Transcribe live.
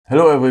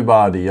Hello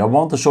everybody, I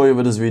want to show you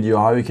with this video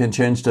how you can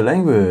change the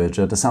language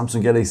at the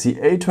Samsung Galaxy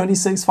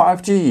A26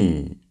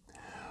 5G.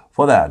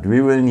 For that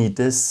we will need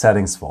this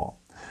settings for.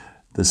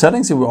 The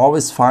settings you will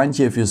always find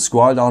here if you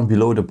scroll down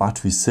below the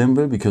battery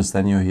symbol, because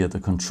then you're here at the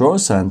control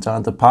center,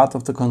 and the part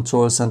of the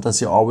control center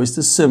is here always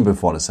the symbol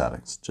for the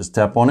settings. Just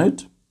tap on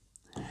it.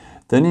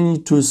 Then you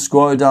need to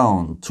scroll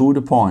down to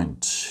the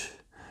point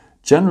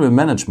General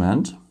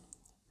Management.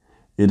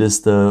 It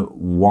is the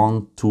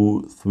 1,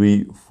 2,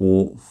 3,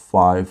 4,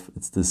 5.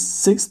 It's the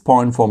 6th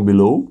point from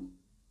below.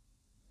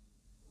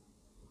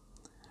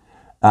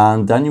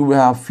 And then you will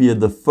have here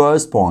the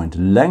first point,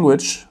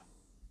 language.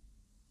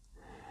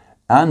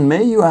 And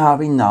may you are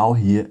having now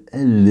here a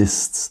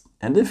list.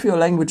 And if your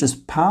language is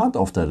part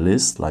of that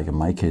list, like in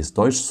my case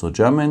Deutsch, so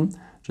German,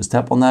 just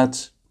tap on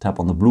that, tap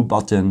on the blue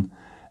button,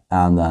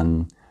 and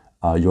then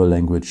your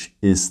language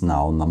is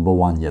now number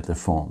 1 here at the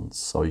phone.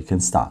 So you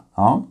can start.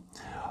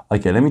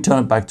 Okay, let me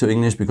turn it back to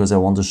English because I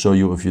want to show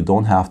you if you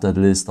don't have that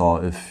list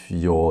or if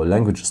your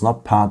language is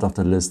not part of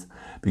the list,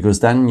 because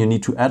then you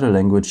need to add a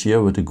language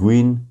here with the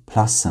green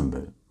plus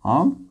symbol.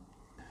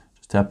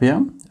 Just tap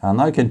here and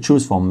now you can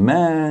choose from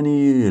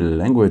many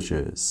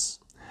languages.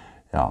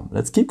 Yeah,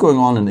 let's keep going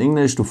on in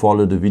English to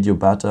follow the video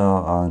better,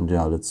 and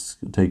yeah, let's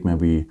take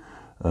maybe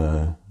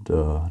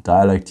the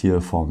dialect here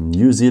from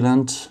New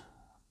Zealand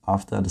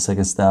after the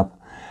second step.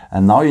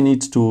 And now you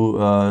need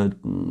to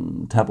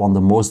tap on the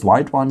most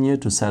white one here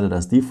to set it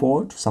as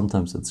default.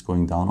 Sometimes it's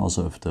going down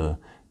also if the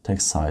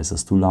text size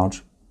is too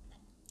large.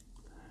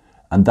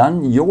 And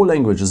then your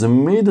language is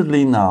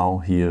immediately now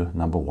here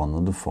number 1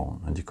 on the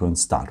phone, and you can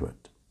start with.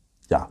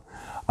 Yeah,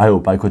 I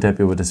hope I could help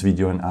you with this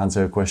video and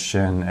answer a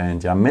question.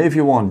 And yeah, maybe if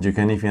you want, you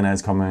can leave me a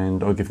nice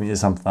comment or give me a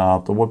thumbs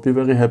up. That would be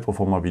very helpful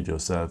for my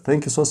videos.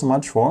 Thank you so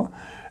much for.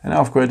 And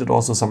I've created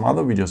also some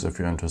other videos if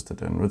you're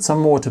interested in, with some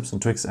more tips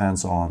and tricks and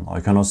so on. Or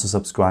you can also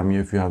subscribe me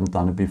if you haven't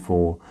done it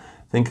before.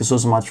 Thank you so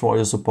much for all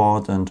your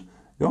support, and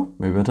yeah,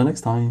 maybe until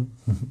next time.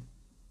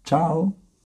 Ciao.